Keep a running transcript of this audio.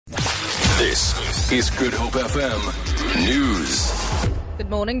This is Good Hope FM News.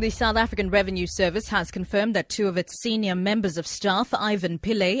 Good morning. The South African Revenue Service has confirmed that two of its senior members of staff, Ivan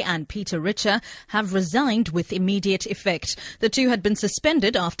Pillay and Peter Richer, have resigned with immediate effect. The two had been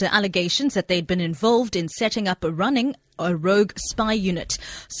suspended after allegations that they'd been involved in setting up running a rogue spy unit.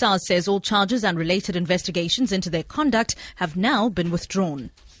 SARS says all charges and related investigations into their conduct have now been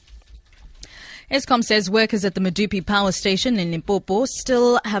withdrawn. Eskom says workers at the Medupi power station in Limpopo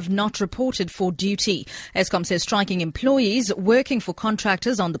still have not reported for duty. Eskom says striking employees working for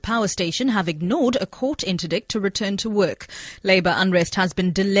contractors on the power station have ignored a court interdict to return to work. Labour unrest has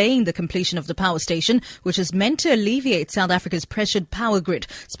been delaying the completion of the power station, which is meant to alleviate South Africa's pressured power grid.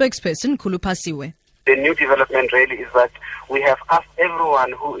 Spokesperson Kulupasiwe. The new development really is that we have asked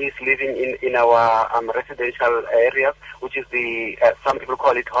everyone who is living in our residential areas, which is some people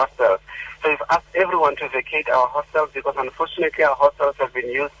call it hostels. So we've asked everyone to vacate our hostels because unfortunately our hostels have been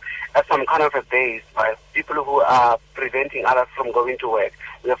used as some kind of a base by people who are preventing others from going to work.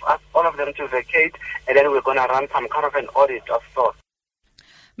 We have asked all of them to vacate, and then we're going to run some kind of an audit of sorts.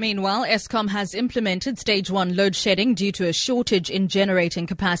 Meanwhile, Eskom has implemented stage 1 load shedding due to a shortage in generating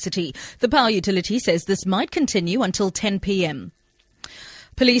capacity. The power utility says this might continue until 10 p.m.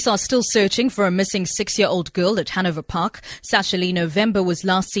 Police are still searching for a missing 6-year-old girl at Hanover Park. Sashali November was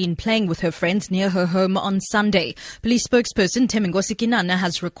last seen playing with her friends near her home on Sunday. Police spokesperson Temengosi Kinana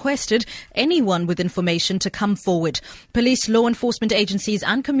has requested anyone with information to come forward. Police, law enforcement agencies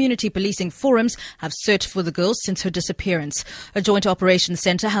and community policing forums have searched for the girl since her disappearance. A joint operations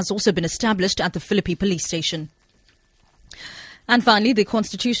centre has also been established at the Philippi police station. And finally, the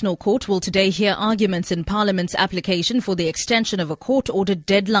Constitutional Court will today hear arguments in Parliament's application for the extension of a court-ordered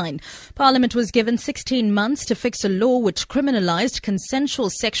deadline. Parliament was given 16 months to fix a law which criminalised consensual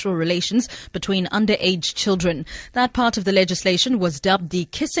sexual relations between underage children. That part of the legislation was dubbed the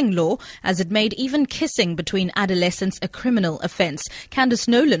kissing law, as it made even kissing between adolescents a criminal offence. Candice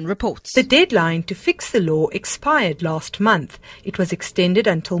Nolan reports. The deadline to fix the law expired last month. It was extended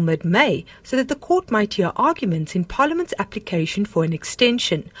until mid-May so that the court might hear arguments in Parliament's application for an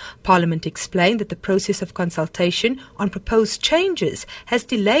extension. Parliament explained that the process of consultation on proposed changes has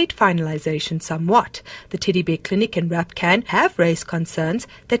delayed finalisation somewhat. The Teddy Bear Clinic and RAPCAN have raised concerns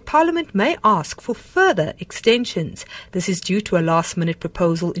that Parliament may ask for further extensions. This is due to a last-minute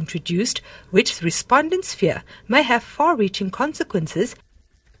proposal introduced, which the respondents fear may have far-reaching consequences.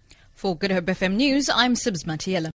 For Good Hope FM News, I'm Sibs Matiela.